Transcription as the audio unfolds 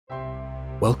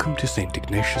Welcome to St.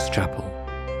 Ignatius Chapel.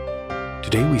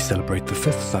 Today we celebrate the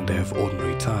 5th Sunday of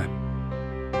Ordinary Time.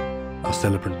 Our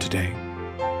celebrant today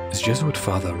is Jesuit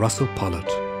Father Russell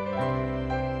Pollitt.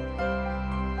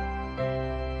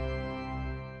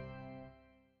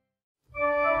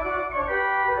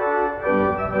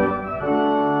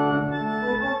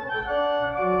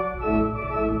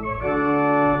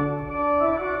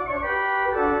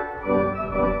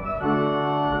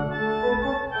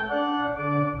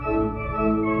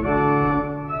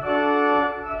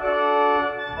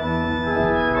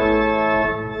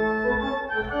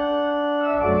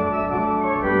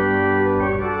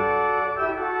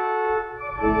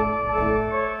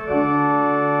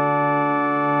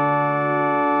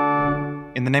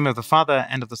 In the name of the Father,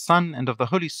 and of the Son, and of the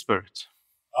Holy Spirit.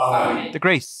 Amen. The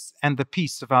grace and the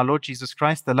peace of our Lord Jesus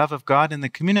Christ, the love of God, and the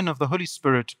communion of the Holy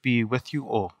Spirit be with you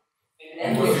all.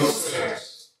 And with your spirit.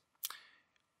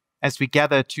 As we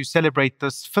gather to celebrate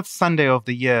this 5th Sunday of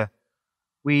the year,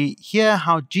 we hear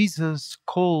how Jesus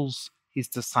calls his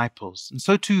disciples, and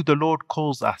so too the Lord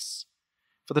calls us.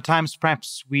 For the times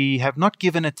perhaps we have not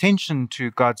given attention to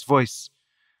God's voice,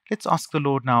 let's ask the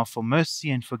Lord now for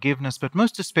mercy and forgiveness, but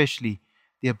most especially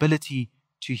the ability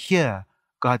to hear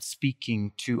God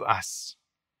speaking to us.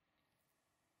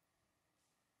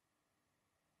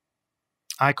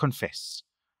 I confess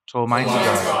to Almighty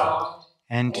God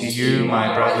and to you,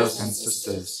 my brothers and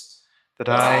sisters, that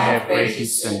I have greatly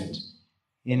sinned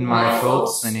in my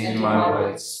thoughts and in my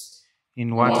words,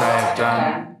 in what I have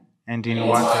done and in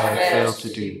what I have failed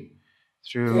to do,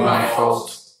 through my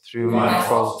fault, through my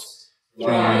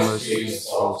most grievous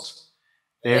fault.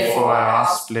 Therefore I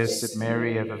ask Blessed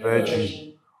Mary, ever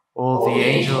Virgin, all the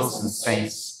angels and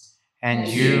saints, and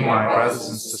you, my brothers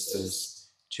and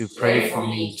sisters, to pray for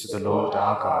me to the Lord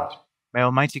our God. May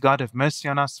Almighty God have mercy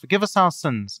on us, forgive us our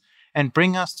sins, and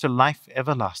bring us to life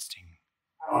everlasting.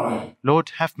 Amen.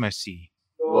 Lord, have mercy.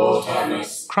 Lord, have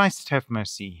mercy. Christ, have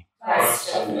mercy.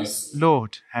 Christ, have mercy.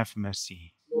 Lord, have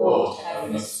mercy. Lord,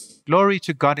 have mercy. Glory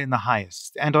to God in the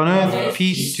highest, and on earth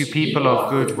peace to people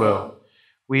of good will.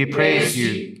 We praise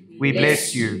you, we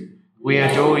bless you, we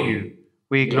adore you,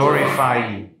 we glorify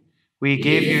you. We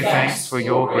give you thanks for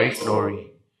your great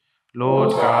glory.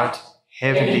 Lord God,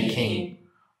 heavenly King,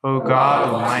 O God,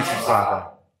 Almighty Father,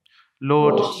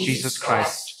 Lord Jesus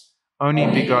Christ, only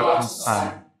begotten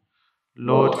Son,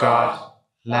 Lord God,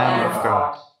 Lamb of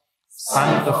God,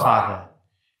 Son of the Father,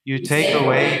 you take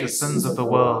away the sins of the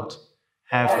world.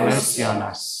 Have mercy on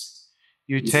us.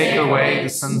 You take away the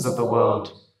sins of the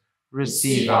world.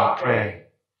 Receive our prayer.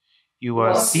 You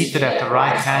are seated at the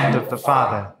right hand of the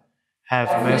Father.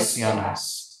 Have mercy on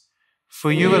us. For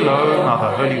you alone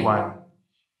are the Holy One.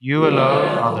 You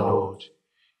alone are the Lord.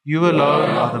 You alone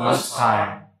are the Most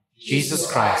High,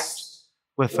 Jesus Christ,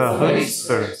 with the Holy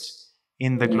Spirit,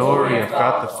 in the glory of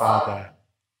God the Father.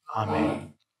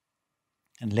 Amen.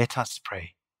 And let us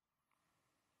pray.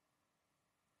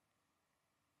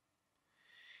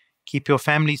 Keep your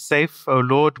family safe, O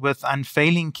Lord, with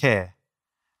unfailing care,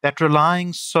 that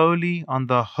relying solely on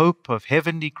the hope of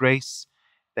heavenly grace,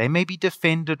 they may be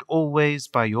defended always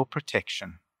by your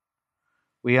protection.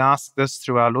 We ask this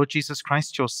through our Lord Jesus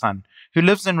Christ, your Son, who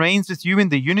lives and reigns with you in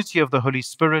the unity of the Holy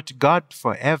Spirit, God,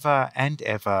 forever and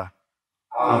ever.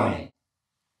 Amen.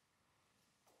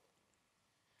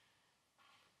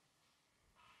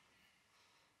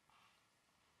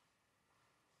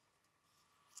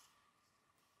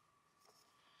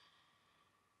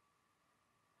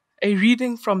 A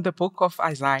reading from the book of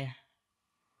Isaiah.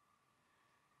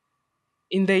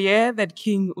 In the year that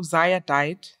King Uzziah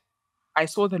died, I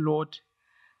saw the Lord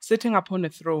sitting upon a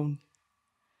throne,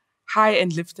 high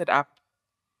and lifted up,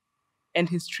 and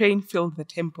his train filled the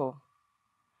temple.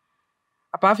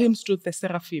 Above him stood the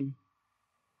seraphim.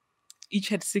 Each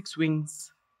had 6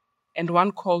 wings, and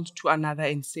one called to another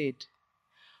and said,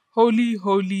 Holy,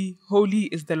 holy, holy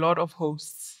is the Lord of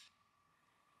hosts.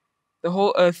 The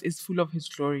whole earth is full of his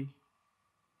glory.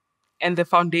 And the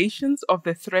foundations of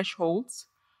the thresholds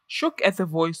shook at the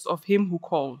voice of him who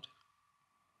called,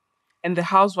 and the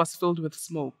house was filled with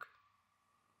smoke.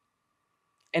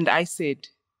 And I said,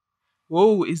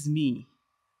 Woe is me,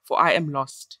 for I am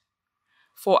lost,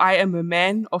 for I am a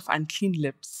man of unclean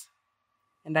lips,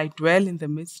 and I dwell in the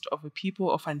midst of a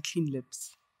people of unclean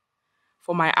lips.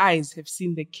 For my eyes have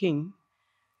seen the King,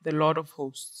 the Lord of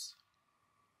hosts.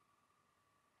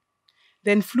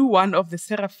 Then flew one of the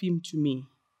seraphim to me,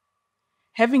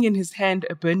 having in his hand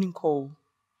a burning coal,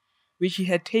 which he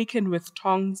had taken with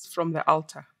tongs from the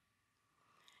altar.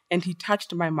 And he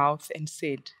touched my mouth and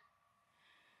said,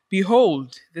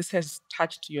 Behold, this has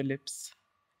touched your lips.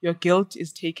 Your guilt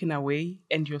is taken away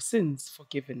and your sins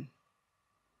forgiven.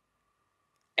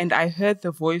 And I heard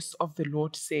the voice of the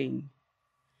Lord saying,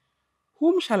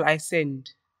 "Whom shall I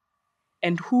send,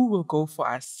 and who will go for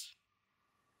us?"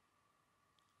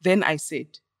 Then I said,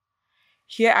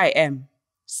 "Here I am,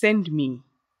 send me."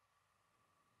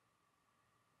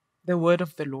 The word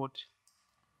of the Lord.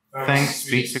 Thanks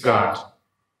be to God.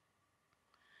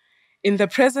 In the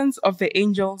presence of the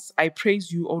angels, I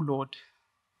praise you, O Lord.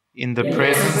 In the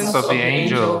presence of the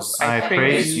angels, I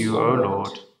praise you, O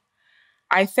Lord.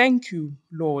 I thank you,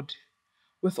 Lord,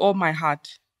 with all my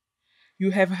heart.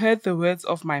 You have heard the words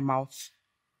of my mouth.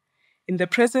 In the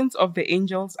presence of the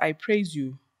angels, I praise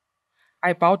you.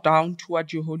 I bow down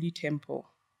toward your holy temple.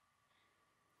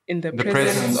 In the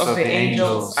presence of the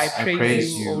angels, I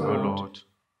praise you, O Lord.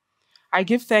 I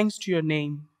give thanks to your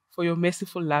name for your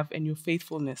merciful love and your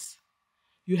faithfulness.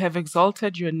 You have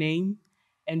exalted your name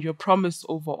and your promise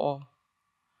over all.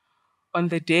 On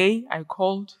the day I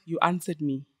called, you answered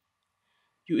me.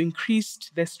 You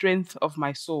increased the strength of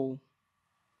my soul.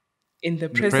 In the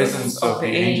presence of the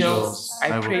angels,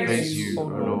 I praise you, O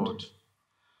Lord.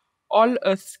 All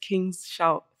earth's kings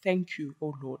shall thank you,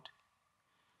 O Lord.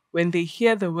 When they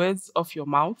hear the words of your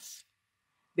mouth,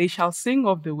 they shall sing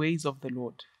of the ways of the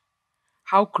Lord.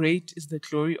 How great is the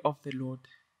glory of the Lord.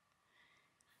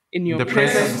 In your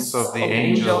presence of the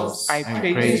angels, I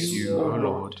praise you, O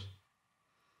Lord.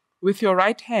 With your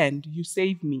right hand you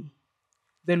save me.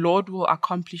 The Lord will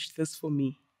accomplish this for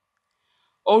me.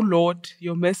 O Lord,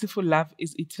 your merciful love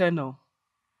is eternal.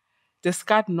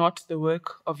 Discard not the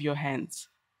work of your hands.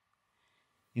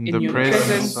 In In the your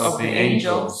presence of the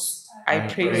angels, I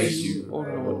praise you, O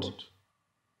Lord.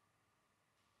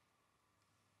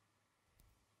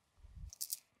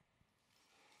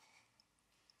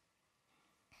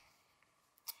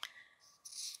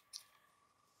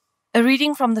 A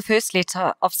reading from the first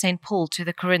letter of St. Paul to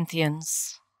the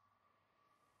Corinthians.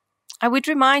 I would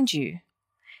remind you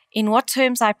in what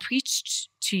terms I preached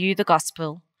to you the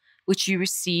gospel, which you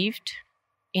received,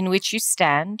 in which you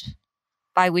stand,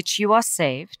 by which you are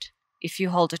saved, if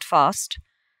you hold it fast,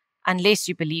 unless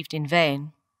you believed in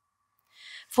vain.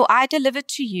 For I delivered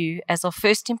to you as of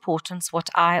first importance what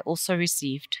I also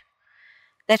received,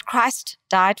 that Christ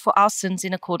died for our sins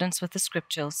in accordance with the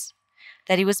Scriptures,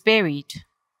 that he was buried,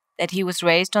 that he was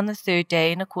raised on the third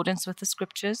day in accordance with the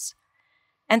Scriptures,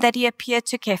 and that he appeared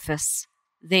to Cephas,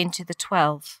 then to the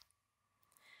 12.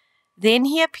 Then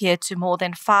he appeared to more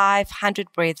than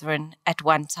 500 brethren at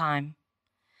one time,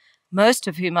 most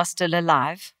of whom are still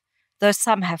alive, though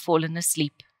some have fallen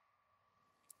asleep.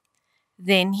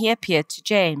 Then he appeared to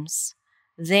James,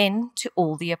 then to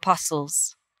all the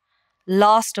apostles.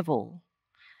 Last of all,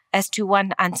 as to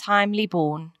one untimely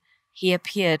born, he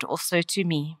appeared also to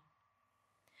me.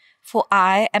 For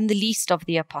I am the least of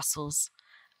the apostles,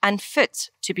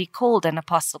 unfit to be called an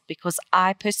apostle because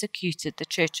I persecuted the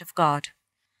church of God.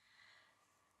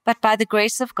 But by the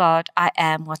grace of God I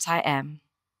am what I am,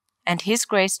 and his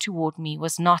grace toward me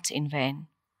was not in vain.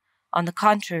 On the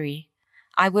contrary,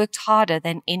 I worked harder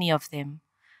than any of them,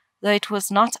 though it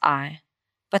was not I,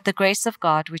 but the grace of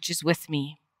God which is with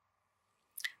me.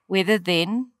 Whether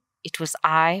then it was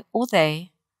I or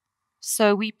they,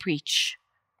 so we preach,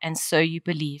 and so you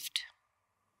believed.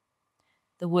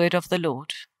 The word of the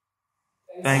Lord.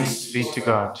 Thanks be to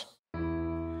God.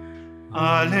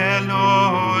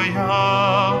 Alleluia,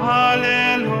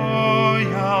 alleluia,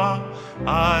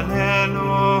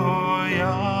 alleluia.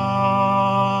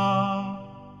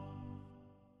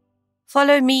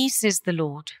 Follow me, says the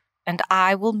Lord, and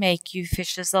I will make you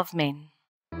fishers of men.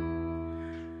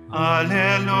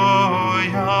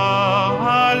 Alleluia,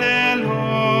 alleluia,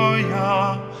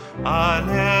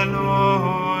 alleluia.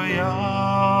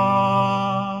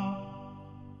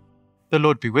 The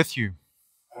Lord be with you.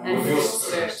 And with your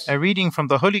spirit. A reading from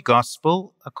the Holy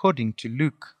Gospel according to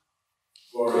Luke.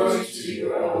 Glory to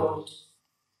you, O Lord.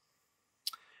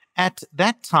 At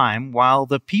that time, while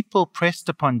the people pressed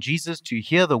upon Jesus to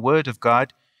hear the word of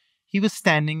God, he was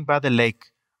standing by the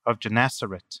lake of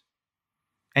Gennesaret.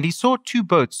 And he saw 2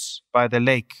 boats by the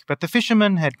lake, but the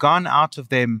fishermen had gone out of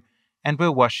them and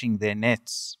were washing their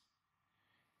nets.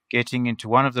 Getting into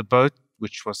one of the boats,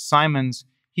 which was Simon's,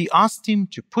 he asked him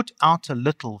to put out a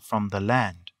little from the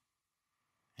land.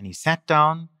 And he sat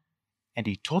down, and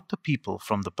he taught the people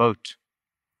from the boat.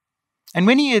 And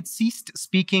when he had ceased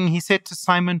speaking, he said to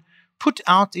Simon, "Put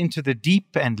out into the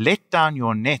deep and let down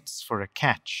your nets for a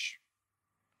catch."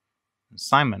 And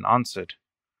Simon answered,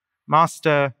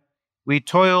 "Master, we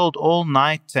toiled all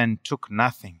night and took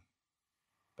nothing.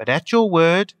 But at your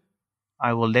word,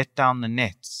 I will let down the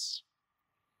nets."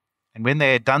 And when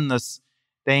they had done this,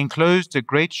 they enclosed a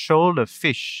great shoal of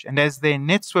fish, and as their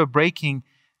nets were breaking,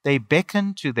 they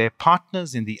beckoned to their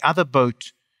partners in the other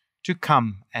boat to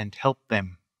come and help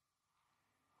them.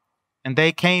 And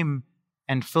they came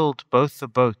and filled both the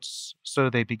boats, so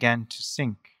they began to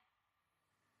sink.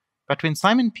 But when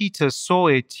Simon Peter saw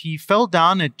it, he fell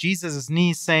down at Jesus'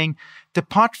 knees, saying,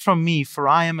 "Depart from me, for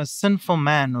I am a sinful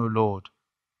man, O Lord."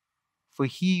 For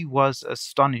he was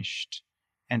astonished,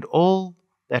 and all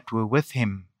that were with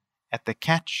him, at the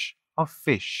catch of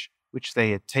fish which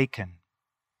they had taken.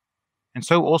 And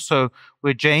so also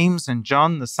were James and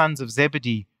John, the sons of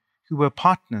Zebedee, who were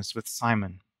partners with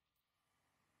Simon.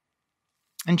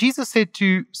 And Jesus said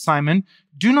to Simon,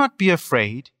 "Do not be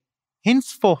afraid.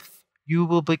 Henceforth you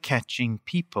will be catching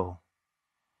people."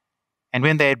 And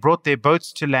when they had brought their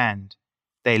boats to land,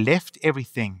 they left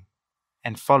everything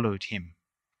and followed him.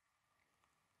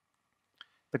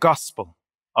 The Gospel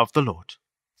of the Lord.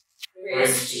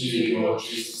 Praise to you, Lord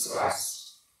Jesus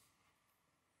Christ.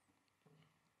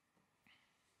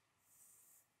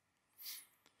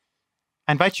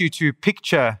 I invite you to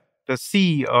picture the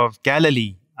Sea of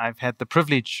Galilee. I've had the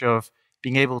privilege of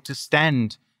being able to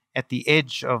stand at the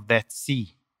edge of that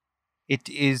sea. It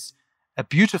is a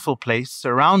beautiful place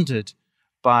surrounded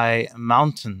by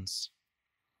mountains.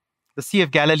 The Sea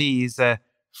of Galilee is a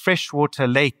freshwater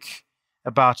lake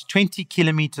about 20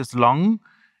 kilometers long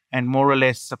and more or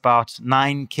less about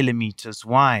 9 kilometers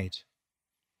wide.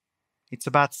 It's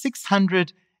about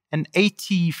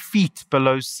 680 feet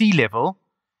below sea level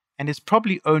and is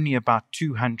probably only about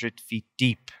 200 feet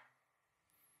deep.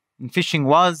 And fishing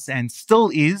was and still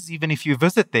is, even if you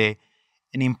visit there,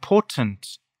 an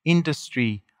important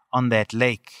industry on that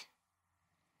lake.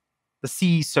 The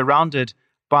sea, surrounded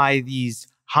by these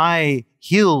high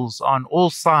hills on all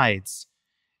sides,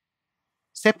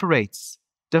 separates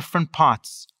different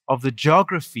parts of the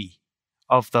geography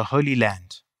of the Holy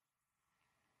Land.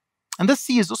 And this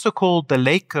sea is also called the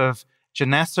Lake of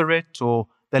Gennesaret, or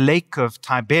the Lake of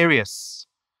Tiberias,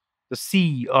 the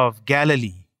Sea of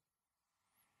Galilee.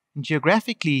 And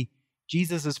geographically,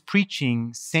 Jesus'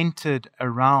 preaching centered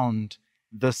around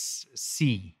this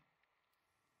sea.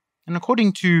 And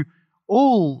according to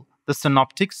all the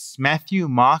synoptics, Matthew,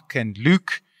 Mark, and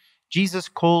Luke, Jesus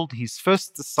called his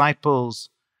first disciples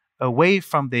away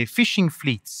from their fishing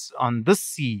fleets on this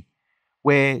sea,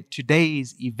 where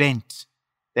today's event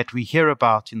that we hear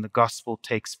about in the gospel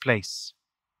takes place.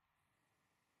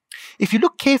 If you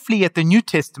look carefully at the New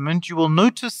Testament, you will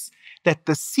notice that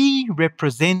the sea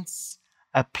represents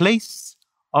a place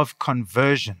of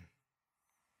conversion.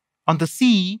 On the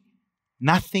sea,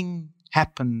 nothing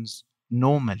happens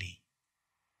normally.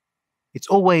 It's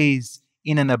always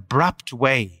in an abrupt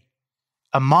way,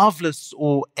 a marvelous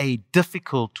or a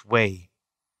difficult way.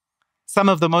 Some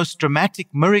of the most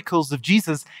dramatic miracles of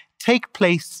Jesus take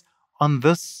place on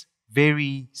this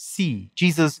very sea.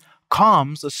 Jesus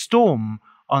calms a storm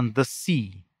on the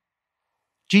sea.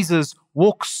 Jesus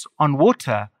walks on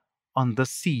water on the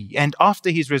sea. And after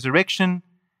his resurrection,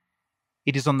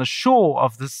 it is on the shore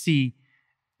of the sea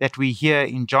that we hear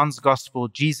in John's Gospel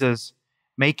Jesus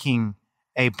making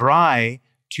a braai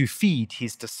to feed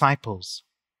his disciples.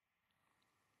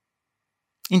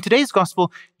 In today's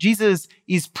Gospel, Jesus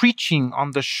is preaching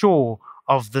on the shore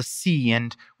of the sea,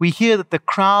 and we hear that the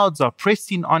crowds are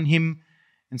pressing on him,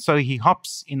 and so he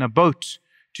hops in a boat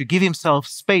to give himself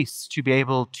space to be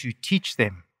able to teach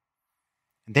them.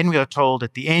 And then we are told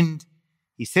at the end,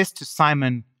 he says to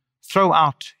Simon, "Throw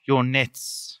out your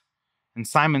nets." And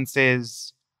Simon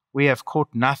says, "We have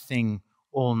caught nothing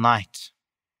all night."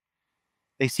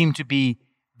 They seem to be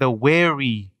the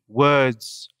wary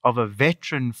words of a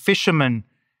veteran fisherman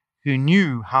who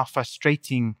knew how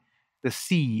frustrating the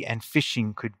sea and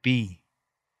fishing could be.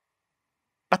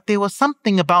 But there was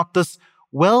something about this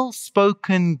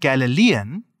well-spoken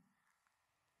Galilean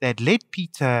that led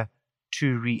Peter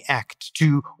to react,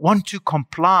 to want to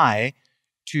comply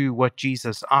to what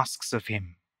Jesus asks of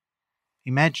him.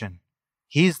 Imagine,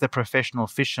 he's the professional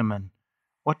fisherman.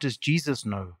 What does Jesus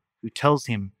know who tells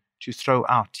him to throw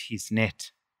out his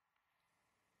net?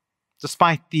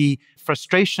 Despite the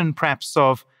frustration perhaps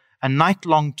of a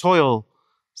night-long toil,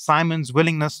 Simon's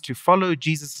willingness to follow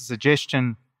Jesus'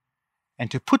 suggestion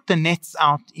and to put the nets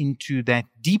out into that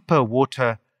deeper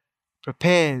water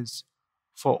prepares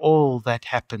for all that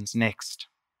happens next.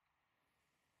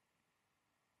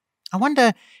 I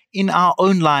wonder in our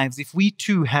own lives if we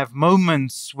too have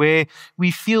moments where we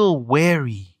feel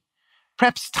weary,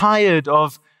 perhaps tired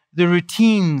of the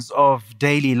routines of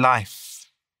daily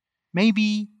life.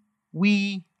 Maybe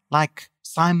we, like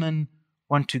Simon,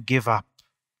 want to give up.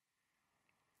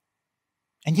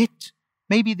 And yet,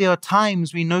 maybe there are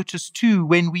times we notice too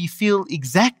when we feel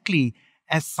exactly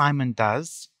as Simon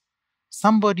does,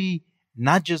 somebody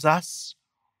nudges us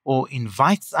or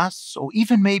invites us or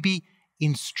even maybe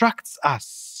instructs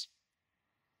us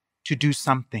to do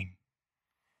something.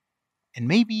 And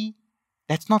maybe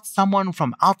that's not someone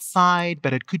from outside,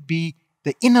 but it could be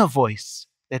the inner voice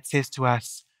that says to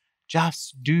us,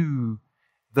 just do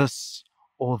this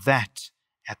or that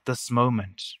at this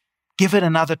moment. Give it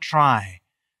another try.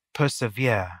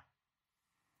 Persevere.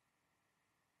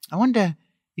 I wonder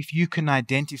if you can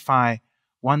identify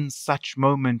one such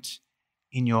moment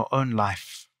in your own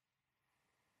life.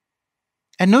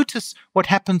 And notice what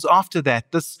happens after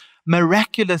that. This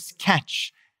miraculous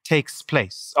catch takes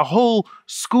place. A whole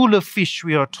school of fish,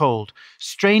 we are told,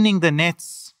 straining the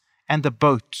nets and the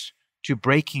boat to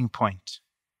breaking point.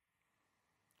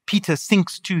 Peter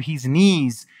sinks to his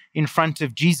knees in front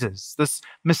of Jesus, this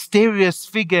mysterious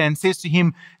figure, and says to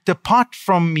him, "Depart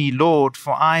from me, Lord,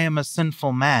 for I am a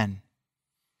sinful man."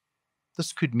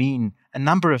 This could mean a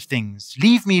number of things.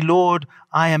 Leave me, Lord,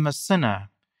 I am a sinner.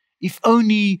 If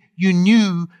only you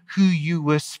knew who you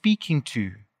were speaking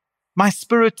to. My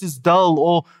spirit is dull,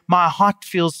 or my heart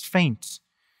feels faint.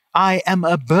 I am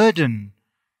a burden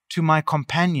to my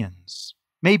companions.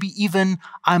 Maybe even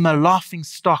I'm a laughing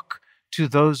stock to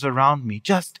those around me.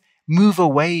 Just move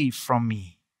away from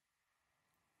me.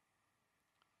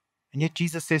 And yet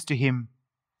Jesus says to him,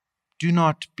 "Do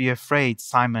not be afraid,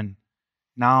 Simon.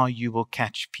 Now you will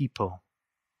catch people."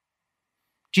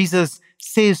 Jesus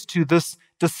says to this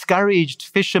discouraged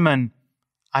fisherman,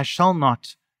 "I shall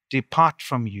not depart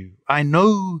from you. I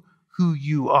know who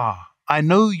you are. I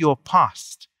know your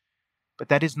past, but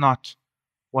that is not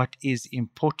what is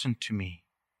important to me,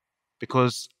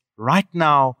 because right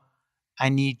now I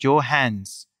need your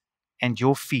hands and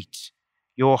your feet,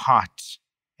 your heart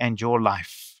and your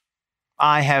life.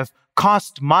 I have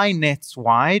cast my nets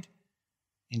wide,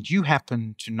 and you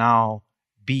happen to now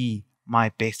be my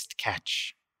best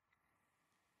catch."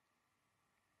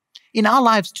 In our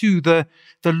lives too, the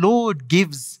Lord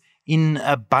gives in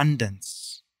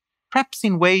abundance, perhaps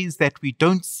in ways that we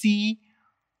don't see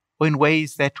or in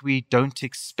ways that we don't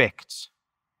expect,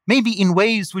 maybe in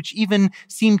ways which even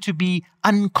seem to be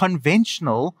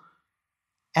unconventional,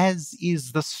 as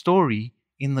is the story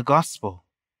in the gospel.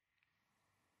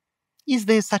 Is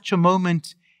there such a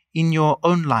moment in your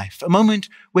own life, a moment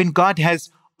when God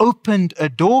has opened a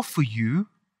door for you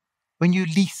when you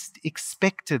least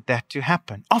expected that to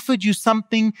happen, offered you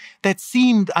something that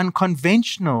seemed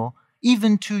unconventional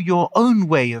even to your own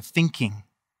way of thinking?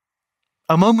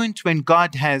 A moment when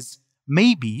God has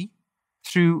maybe,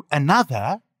 through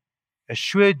another,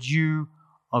 assured you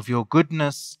of your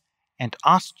goodness and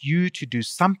asked you to do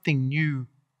something new,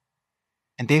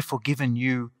 and therefore given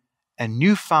you a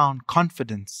newfound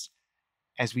confidence,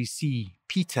 as we see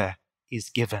Peter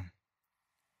is given.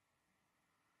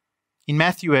 In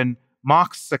Matthew and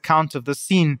Mark's account of the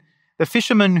scene, the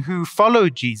fishermen who follow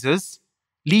Jesus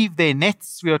leave their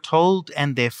nets, we are told,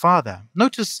 and their father.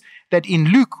 Notice that in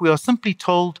Luke, we are simply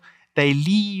told they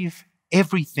leave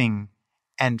everything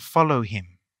and follow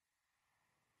him.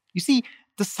 You see,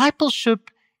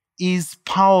 discipleship is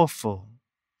powerful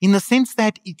in the sense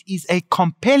that it is a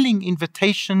compelling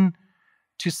invitation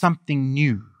to something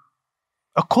new,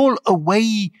 a call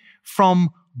away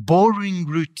from boring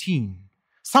routine.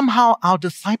 Somehow our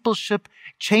discipleship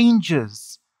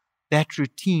changes that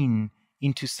routine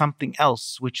into something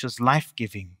else which is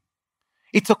life-giving.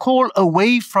 It's a call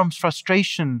away from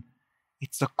frustration.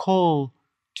 It's a call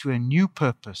to a new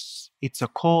purpose. It's a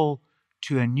call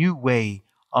to a new way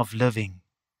of living.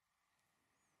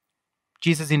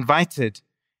 Jesus invited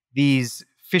these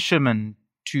fishermen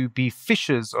to be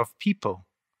fishers of people,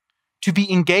 to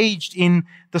be engaged in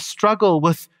the struggle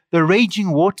with the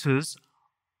raging waters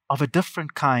of a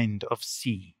different kind of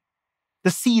sea.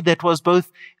 The sea that was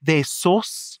both their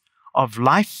source of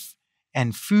life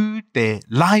and food, their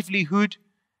livelihood,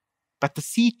 but the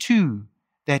sea too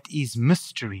that is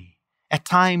mystery, at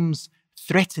times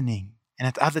threatening and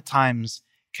at other times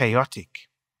chaotic.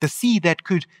 The sea that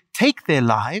could take their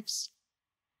lives,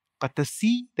 but the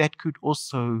sea that could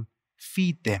also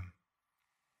feed them.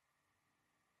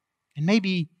 And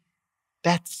maybe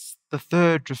that's the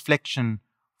third reflection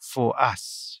for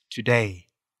us today.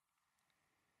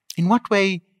 In what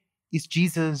way is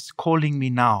Jesus calling me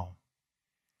now?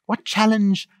 What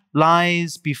challenge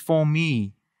lies before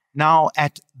me now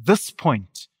at this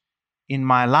point in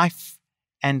my life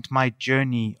and my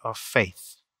journey of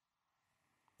faith?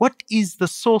 What is the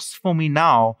source for me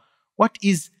now? What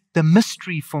is the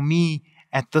mystery for me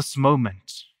at this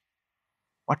moment?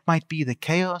 What might be the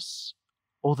chaos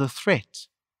or the threat?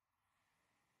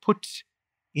 Put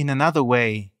in another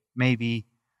way, maybe,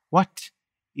 what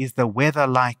is the weather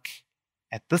like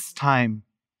at this time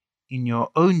in your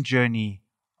own journey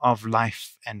of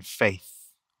life and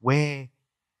faith? Where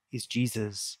is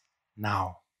Jesus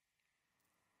now?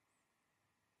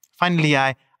 Finally,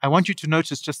 I want you to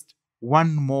notice just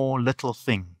one more little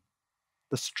thing.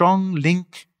 The strong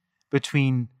link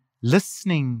between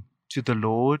listening to the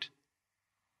Lord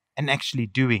and actually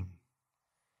doing.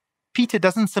 Peter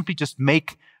doesn't simply just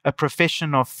make a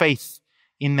profession of faith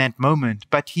in that moment,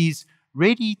 but he's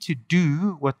ready to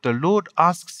do what the Lord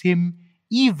asks him,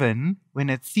 even when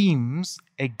it seems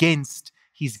against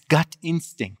his gut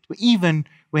instinct, or even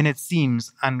when it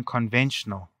seems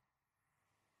unconventional.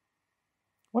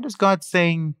 What is God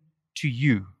saying to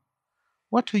you?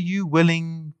 What are you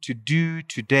willing to do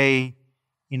today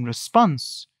in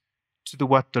response to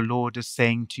what the Lord is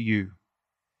saying to you?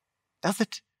 Does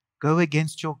it go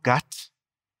against your gut?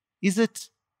 Is it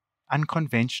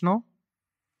unconventional?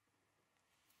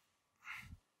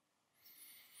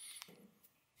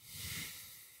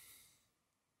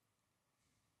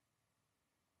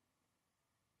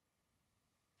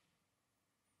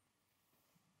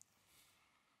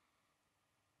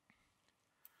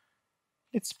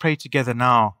 Let's pray together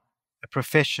now a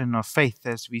profession of faith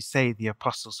as we say the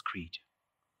Apostles' Creed.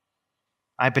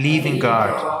 I believe in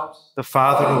God, the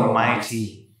Father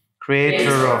Almighty,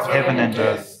 creator of heaven and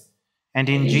earth, and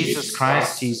in Jesus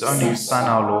Christ, his only Son,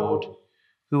 our Lord,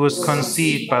 who was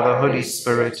conceived by the Holy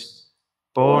Spirit,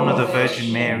 born of the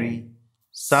Virgin Mary,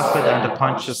 suffered under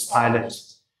Pontius Pilate,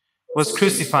 was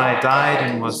crucified, died,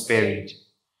 and was buried.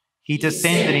 He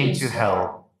descended into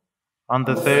hell. On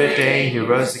the third day he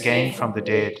rose again from the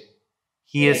dead.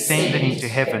 He ascended into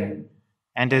heaven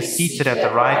and is seated at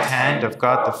the right hand of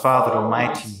God the Father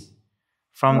Almighty.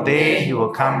 From there he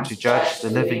will come to judge the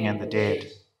living and the dead.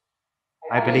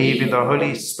 I believe in the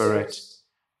Holy Spirit,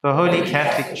 the Holy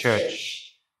Catholic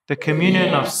Church, the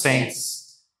communion of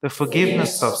saints, the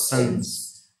forgiveness of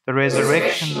sins, the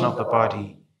resurrection of the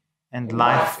body, and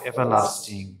life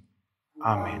everlasting.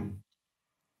 Amen.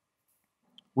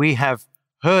 We have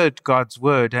heard God's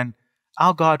word, and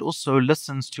our God also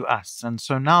listens to us. And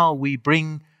so now we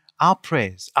bring our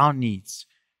prayers, our needs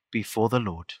before the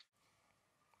Lord.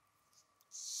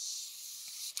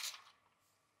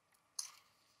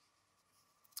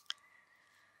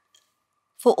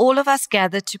 For all of us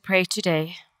gathered to pray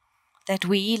today, that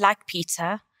we, like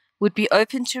Peter, would be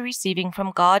open to receiving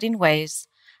from God in ways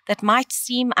that might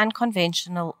seem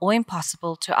unconventional or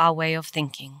impossible to our way of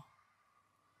thinking.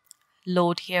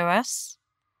 Lord, hear us.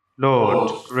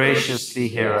 Lord, graciously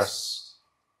hear us.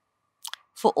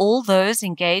 For all those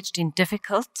engaged in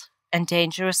difficult and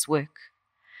dangerous work,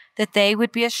 that they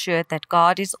would be assured that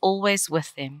God is always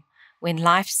with them when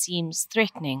life seems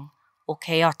threatening or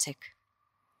chaotic.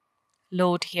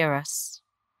 Lord, hear us.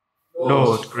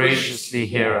 Lord, graciously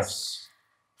hear us.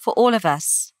 For all of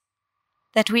us,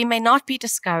 that we may not be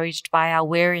discouraged by our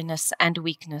weariness and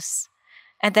weakness,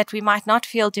 and that we might not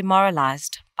feel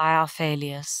demoralized by our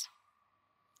failures.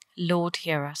 Lord,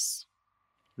 hear us.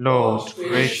 Lord,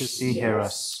 graciously hear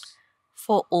us.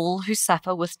 For all who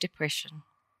suffer with depression,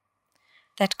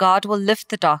 that God will lift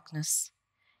the darkness,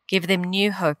 give them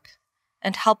new hope,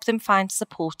 and help them find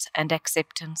support and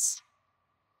acceptance.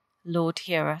 Lord,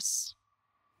 hear us.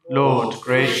 Lord,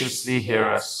 graciously hear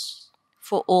us.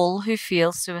 For all who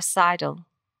feel suicidal,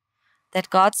 that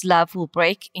God's love will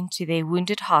break into their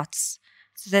wounded hearts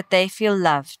so that they feel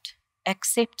loved,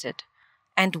 accepted,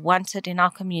 and wanted in our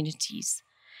communities,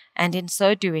 and in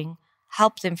so doing,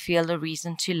 help them feel a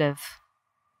reason to live.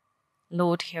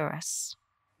 Lord, hear us.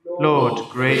 Lord,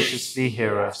 graciously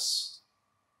hear us.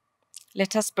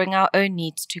 Let us bring our own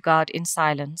needs to God in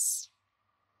silence.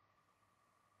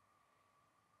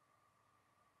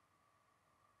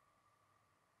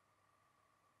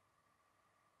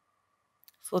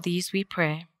 For these we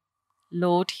pray.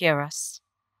 Lord, hear us.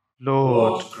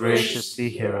 Lord, graciously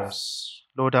hear us.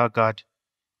 Lord our God,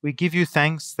 we give you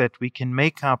thanks that we can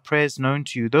make our prayers known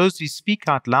to you. Those we speak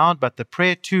out loud, but the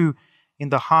prayer too in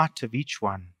the heart of each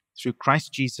one, through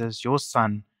Christ Jesus, your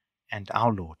Son, and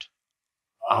our Lord.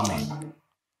 Amen.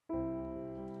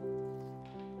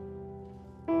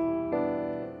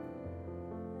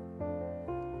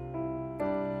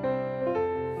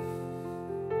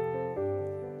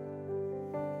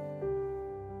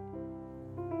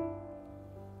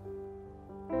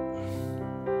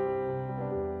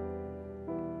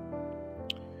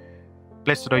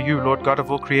 Blessed are you, Lord God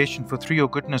of all creation, for through your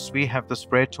goodness we have this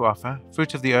bread to offer,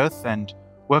 fruit of the earth and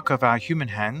work of our human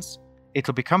hands. It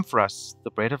will become for us the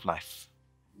bread of life.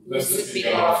 Blessed be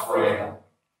God forever.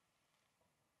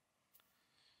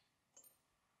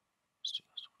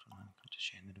 To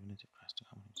share in the divinity of Christ, to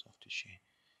humble himself to share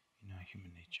in our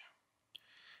human nature.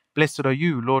 Blessed are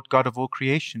you, Lord God of all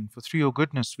creation, for through your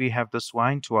goodness we have this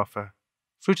wine to offer,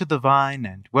 fruit of the vine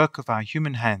and work of our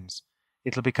human hands.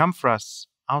 It will become for us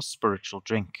our spiritual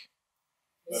drink.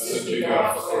 Blessed be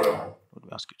God forever. Lord, we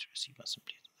ask you to receive us and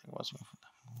please thank us for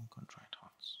the contrite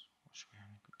hearts. Wash away our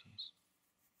iniquities.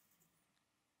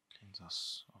 Cleanse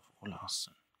us of all our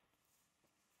sin.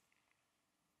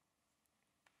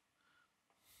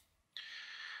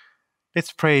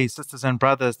 Let's pray, sisters and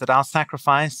brothers, that our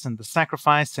sacrifice and the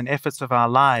sacrifice and efforts of our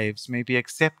lives may be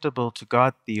acceptable to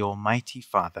God the Almighty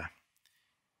Father.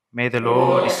 May the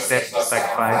Lord accept the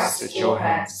sacrifice at your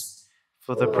hands,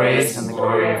 for the praise and the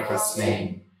glory of God's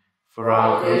name, for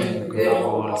our good and the good of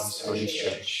all His holy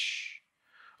church.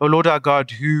 O Lord our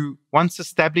God, who once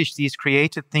established these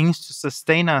created things to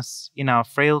sustain us in our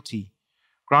frailty,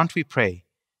 grant, we pray,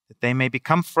 that they may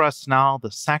become for us now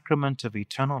the sacrament of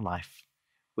eternal life.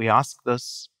 We ask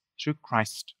this through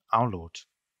Christ our Lord.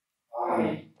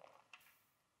 Amen.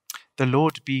 The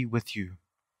Lord be with you.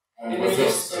 And with your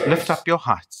spirit. Lift up your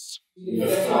hearts. We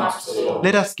lift them up to the Lord.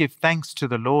 Let us give thanks to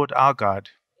the Lord our God.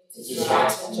 It is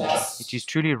right and just. It is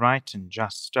truly right and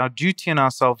just, our duty and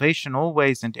our salvation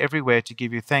always and everywhere to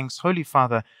give you thanks, Holy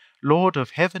Father, Lord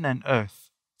of heaven and earth,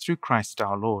 through Christ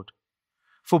our Lord.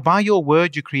 For by your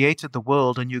word you created the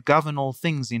world, and you govern all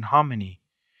things in harmony.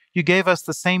 You gave us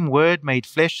the same word made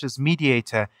flesh as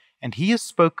mediator, and he has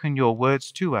spoken your words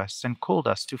to us and called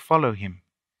us to follow him.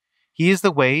 He is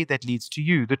the way that leads to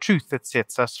you, the truth that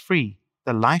sets us free,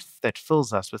 the life that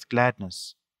fills us with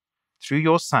gladness. Through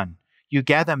your Son, you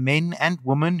gather men and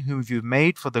women whom you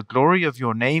made for the glory of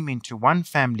your name into one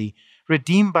family,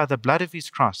 redeemed by the blood of his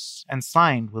cross and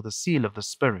signed with the seal of the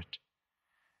Spirit.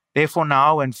 Therefore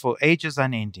now and for ages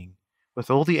unending, with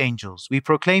all the angels, we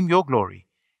proclaim your glory,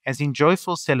 as in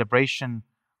joyful celebration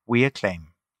we acclaim.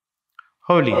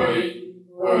 Holy, Holy,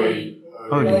 holy,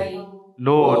 holy,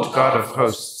 Lord God of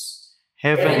hosts,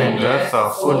 heaven and earth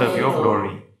are full of your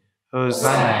glory.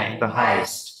 Hosanna in the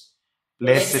highest.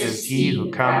 Blessed is he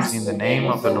who comes in the name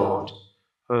of the Lord.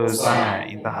 Hosanna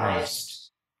in the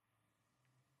highest.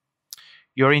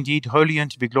 You are indeed holy and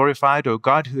to be glorified, O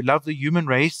God, who love the human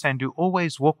race and who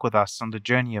always walk with us on the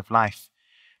journey of life.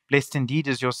 Blessed indeed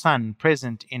is your Son,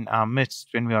 present in our midst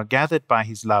when we are gathered by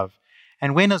his love,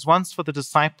 and when, as once for the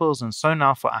disciples and so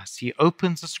now for us, he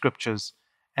opens the Scriptures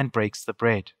and breaks the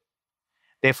bread.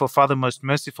 Therefore, Father most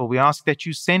merciful, we ask that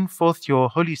you send forth your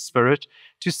Holy Spirit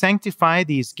to sanctify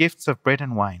these gifts of bread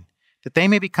and wine, that they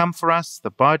may become for us the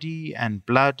body and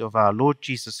blood of our Lord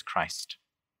Jesus Christ.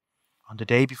 On the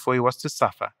day before he was to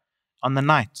suffer, on the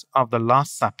night of the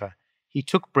Last Supper, he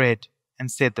took bread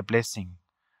and said the blessing,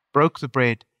 broke the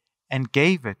bread, and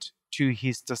gave it to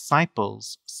his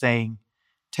disciples, saying,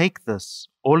 Take this,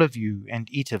 all of you, and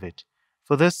eat of it,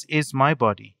 for this is my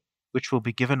body, which will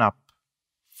be given up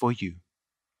for you.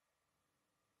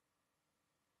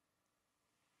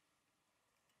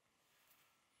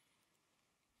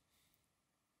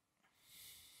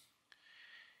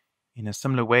 In a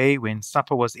similar way, when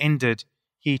supper was ended,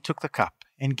 he took the cup,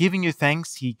 and giving you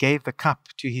thanks, he gave the cup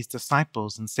to his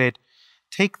disciples and said,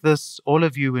 Take this, all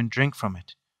of you, and drink from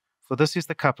it, for this is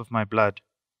the cup of my blood,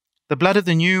 the blood of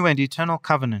the new and eternal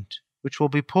covenant, which will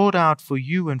be poured out for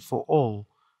you and for all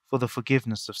for the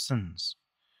forgiveness of sins.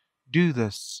 Do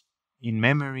this in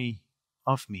memory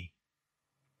of me.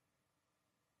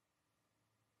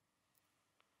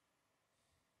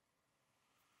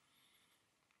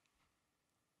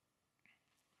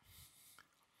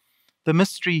 The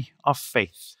mystery of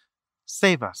faith.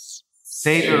 Save us,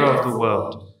 Saviour of the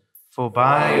world, for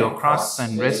by your cross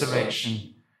and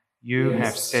resurrection you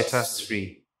have set us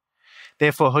free.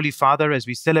 Therefore, Holy Father, as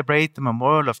we celebrate the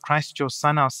memorial of Christ your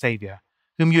Son, our Saviour,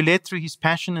 whom you led through his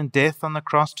passion and death on the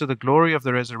cross to the glory of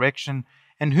the resurrection,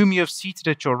 and whom you have seated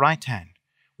at your right hand,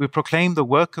 we proclaim the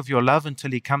work of your love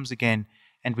until he comes again,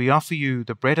 and we offer you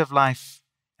the bread of life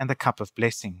and the cup of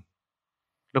blessing.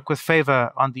 Look with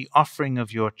favor on the offering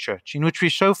of your church, in which we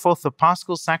show forth the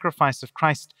paschal sacrifice of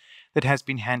Christ that has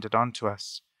been handed on to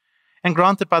us. And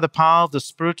grant that by the power of the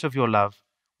Spirit of your love,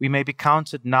 we may be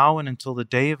counted now and until the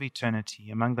day of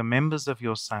eternity among the members of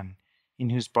your Son, in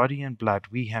whose body and blood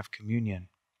we have communion.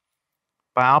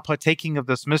 By our partaking of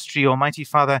this mystery, Almighty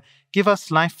Father, give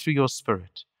us life through your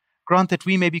Spirit. Grant that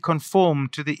we may be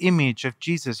conformed to the image of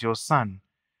Jesus, your Son.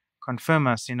 Confirm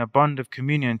us in a bond of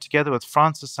communion, together with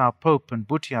Francis our Pope and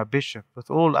Buti our Bishop, with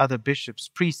all other bishops,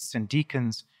 priests, and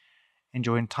deacons, and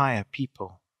your entire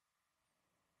people.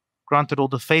 Grant that all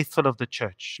the faithful of the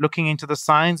Church, looking into the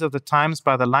signs of the times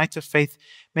by the light of faith,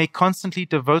 may constantly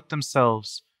devote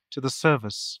themselves to the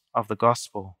service of the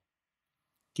gospel.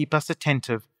 Keep us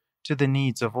attentive to the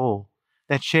needs of all,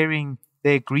 that sharing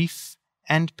their grief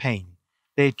and pain,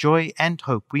 their joy and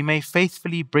hope, we may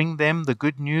faithfully bring them the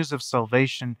good news of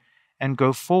salvation and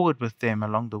go forward with them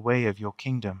along the way of your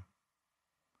kingdom.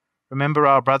 Remember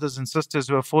our brothers and sisters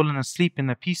who have fallen asleep in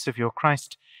the peace of your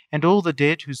Christ, and all the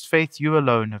dead whose faith you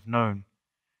alone have known.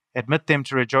 Admit them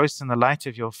to rejoice in the light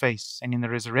of your face, and in the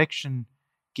resurrection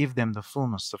give them the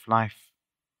fullness of life.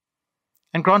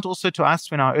 And grant also to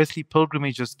us, when our earthly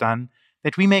pilgrimage is done,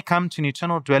 that we may come to an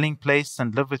eternal dwelling place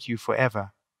and live with you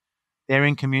forever, there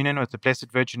in communion with the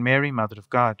Blessed Virgin Mary, Mother of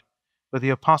God, with the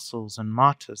apostles and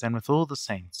martyrs, and with all the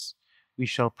saints. We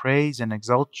shall praise and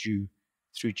exalt you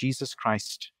through Jesus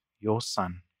Christ, your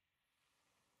Son.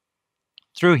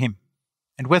 Through him,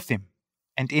 and with him,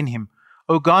 and in him,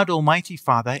 O God, Almighty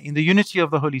Father, in the unity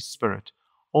of the Holy Spirit,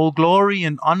 all glory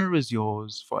and honor is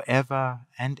yours forever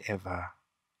and ever.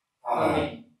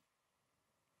 Amen.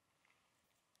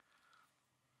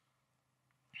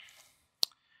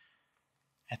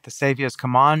 At the Saviour's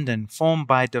command and formed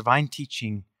by divine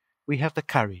teaching, we have the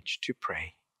courage to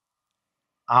pray.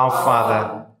 Our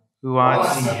Father, who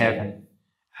art in heaven,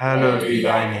 hallowed be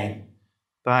thy name.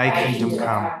 Thy kingdom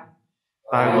come,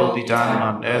 thy will be done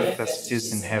on earth as it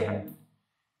is in heaven.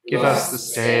 Give us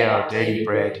this day our daily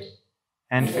bread,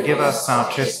 and forgive us our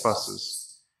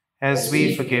trespasses, as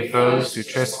we forgive those who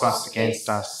trespass against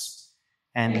us.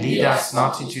 And lead us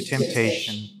not into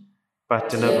temptation, but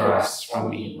deliver us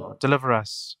from evil. Deliver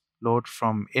us, Lord,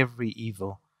 from every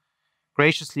evil.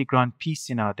 Graciously grant peace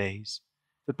in our days,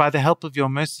 that by the help of your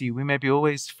mercy we may be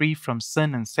always free from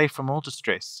sin and safe from all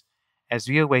distress, as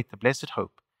we await the blessed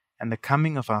hope and the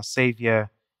coming of our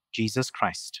Saviour, Jesus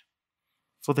Christ.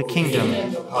 For the kingdom,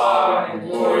 the power, and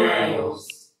glory are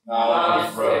yours, now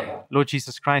and forever. Lord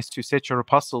Jesus Christ, who said to your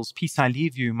apostles, "Peace I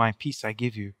leave you, my peace I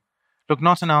give you," look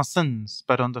not on our sins,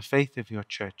 but on the faith of your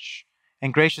church,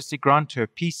 and graciously grant her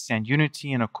peace and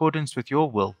unity in accordance with your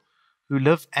will, who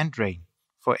live and reign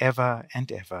forever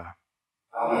and ever.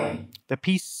 Amen. The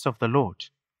peace of the Lord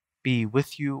be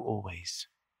with you always.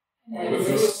 And with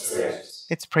your spirit.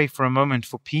 Let's pray for a moment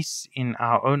for peace in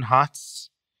our own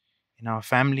hearts, in our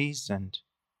families and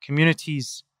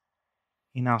communities,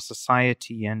 in our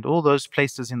society, and all those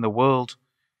places in the world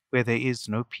where there is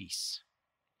no peace.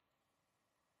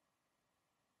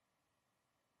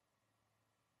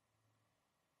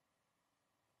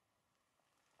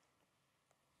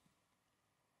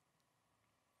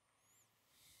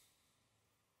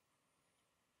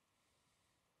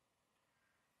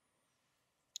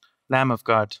 Lamb of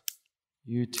God,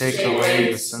 you take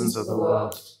away the sins of the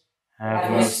world.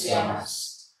 Have mercy on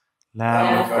us.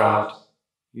 Lamb of God,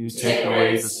 you take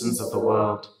away the sins of the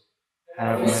world.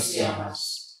 Have mercy on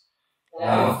us.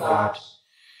 Lamb of God,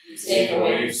 You take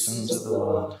away the sins of the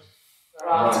world.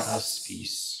 Grant us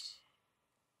peace.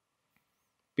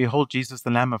 Behold Jesus, the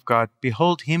Lamb of God.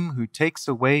 Behold him who takes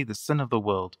away the sin of the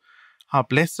world. How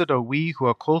blessed are we who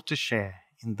are called to share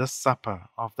in this supper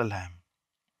of the Lamb.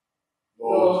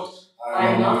 Lord, I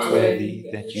am not worthy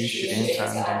that you should enter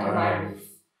under my roof,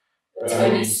 but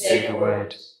only say the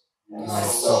word, and my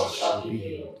soul shall be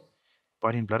healed.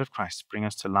 Body and blood of Christ, bring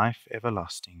us to life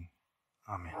everlasting.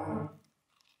 Amen.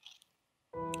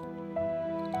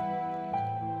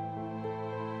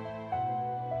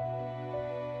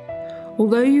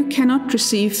 Although you cannot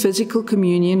receive physical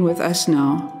communion with us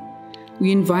now,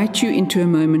 we invite you into a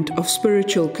moment of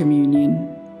spiritual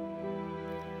communion.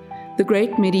 The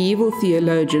great medieval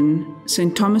theologian,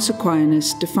 St. Thomas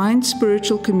Aquinas, defines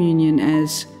spiritual communion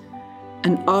as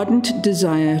an ardent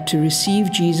desire to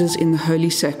receive Jesus in the Holy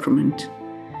Sacrament,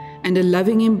 and a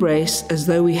loving embrace as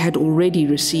though we had already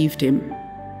received him.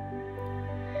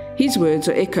 His words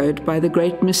are echoed by the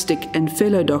great mystic and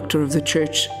fellow doctor of the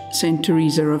Church, St.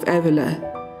 Teresa of Avila,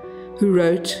 who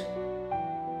wrote,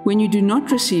 "When you do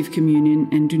not receive communion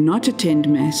and do not attend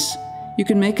Mass, you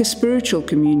can make a spiritual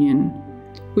communion,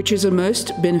 which is a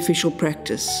most beneficial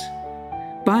practice.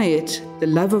 By it, the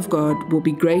love of God will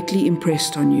be greatly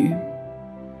impressed on you."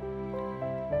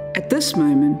 At this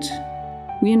moment,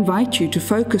 we invite you to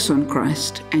focus on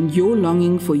Christ and your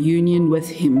longing for union with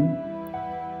him.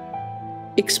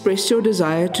 Express your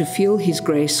desire to feel his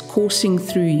grace coursing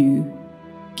through you,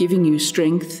 giving you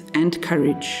strength and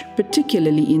courage,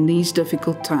 particularly in these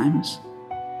difficult times.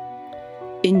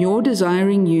 In your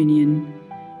desiring union,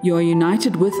 you are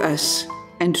united with us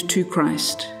and to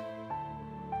Christ.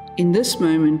 In this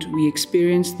moment, we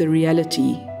experience the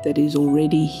reality that is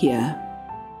already here.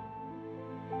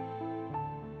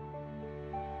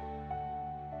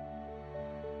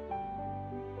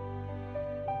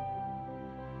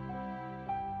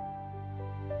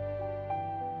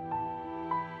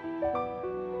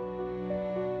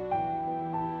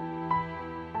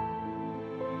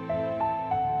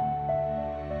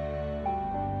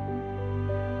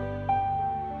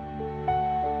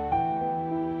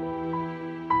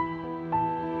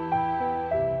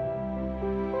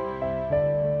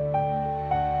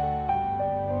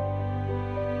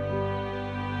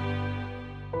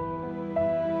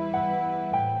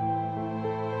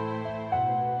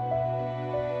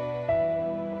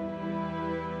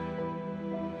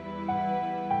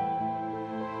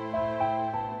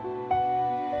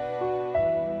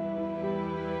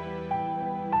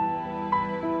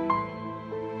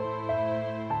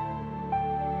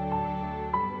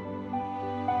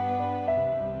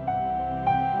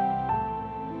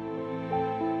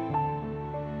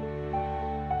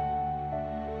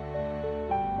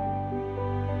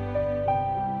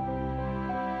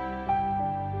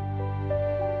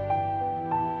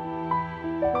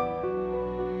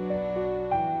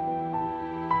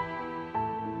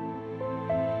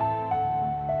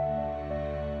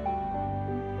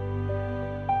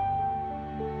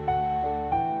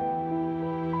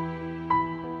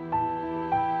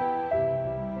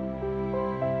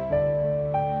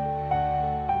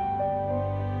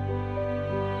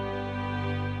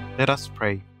 Let us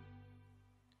pray.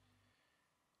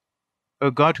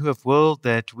 O God, who have willed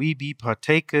that we be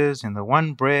partakers in the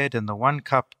one bread and the one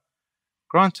cup,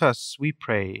 grant us, we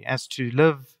pray, as to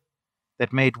live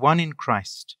that made one in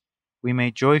Christ, we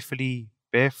may joyfully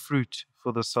bear fruit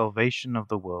for the salvation of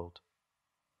the world.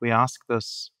 We ask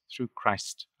this through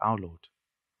Christ our Lord.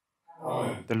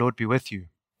 Amen. The Lord be with you.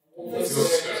 With your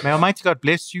spirit. May Almighty God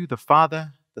bless you, the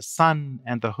Father, the Son,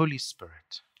 and the Holy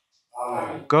Spirit.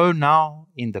 Amen. Go now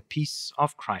in the peace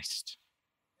of Christ.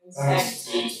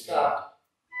 Thanks be to God.